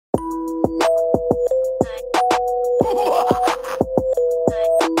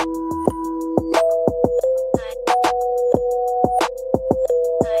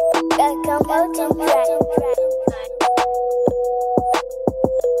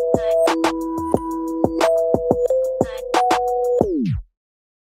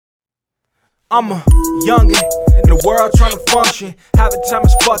I'm a youngin' in the world trying to function. Half the time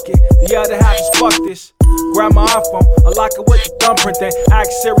is fuck it, the other half is fuck this. Grab my iPhone, unlock it with the thumbprint, then ask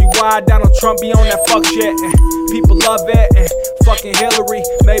Siri why Donald Trump be on that fuck shit. And people love it, and fucking Hillary.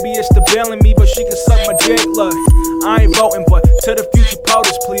 Maybe it's the bill in me, but she can suck my dick. Look, I ain't voting, but to the future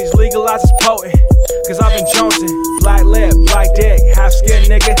POTUS, please legalize it's potent. Cause I've been jonesing, black lip, black dick, half skin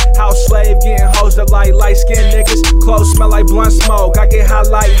nigga, house slave, getting hosed up like light skin niggas. Clothes smell like blunt smoke, I get high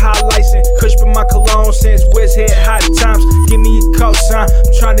like highlights, kush been my cologne since Wiz hit hot times. Give me a cosign,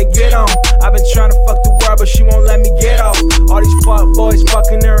 I'm trying to get on. I've been trying to fuck the world, but she won't let me get off. All these fuck boys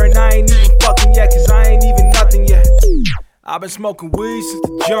fucking her, and I ain't even fucking yet, cause I ain't even nothing yet. I've been smoking weed since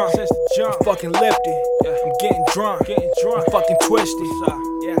the jump. I'm fucking lifted, I'm getting drunk, I'm fucking twisted,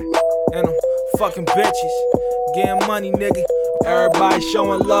 and I'm fucking bitches, getting money, nigga. Everybody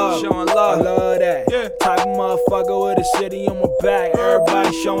showing love, I love that. Type of motherfucker with a city on my back.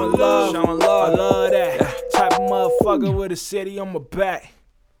 Everybody showing love, I love that. Type of motherfucker with a city on my back.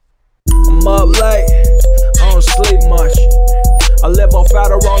 I'm up late, I don't sleep much. I live off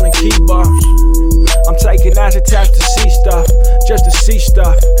Adderall and keyboards. I'm taking acid taps to see stuff, just to see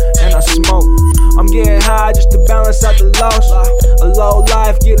stuff, and I smoke. I'm getting high just to balance out the loss. A low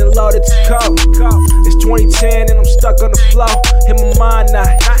life getting loaded to coke. It's 2010 and I'm stuck on the floor. In my mind now,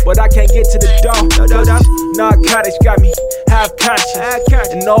 but I can't get to the door. Narcotics got me half conscious,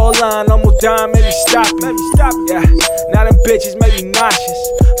 and no line almost dying, made me stop it. Yeah, now them bitches make me nauseous,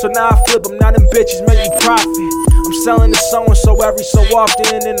 so now I flip them. Now them bitches make me profit. I'm selling to so-and-so every so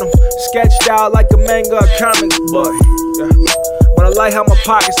often, and I'm sketched out like a manga or comic book. But I like how my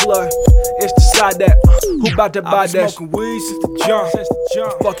pockets look. It's the side that who bout to buy that? Smoking weed since the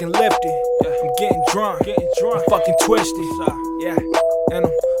jump. I'm fucking lifted, I'm getting drunk, I'm fucking twisted, and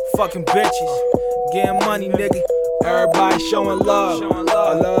I'm fucking bitches, getting money, nigga. Everybody showing love, I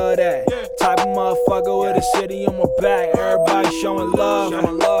love that. Type of motherfucker with a city on my back. Everybody showing love, I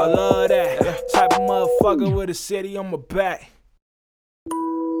love that. Type of motherfucker with a city on my back.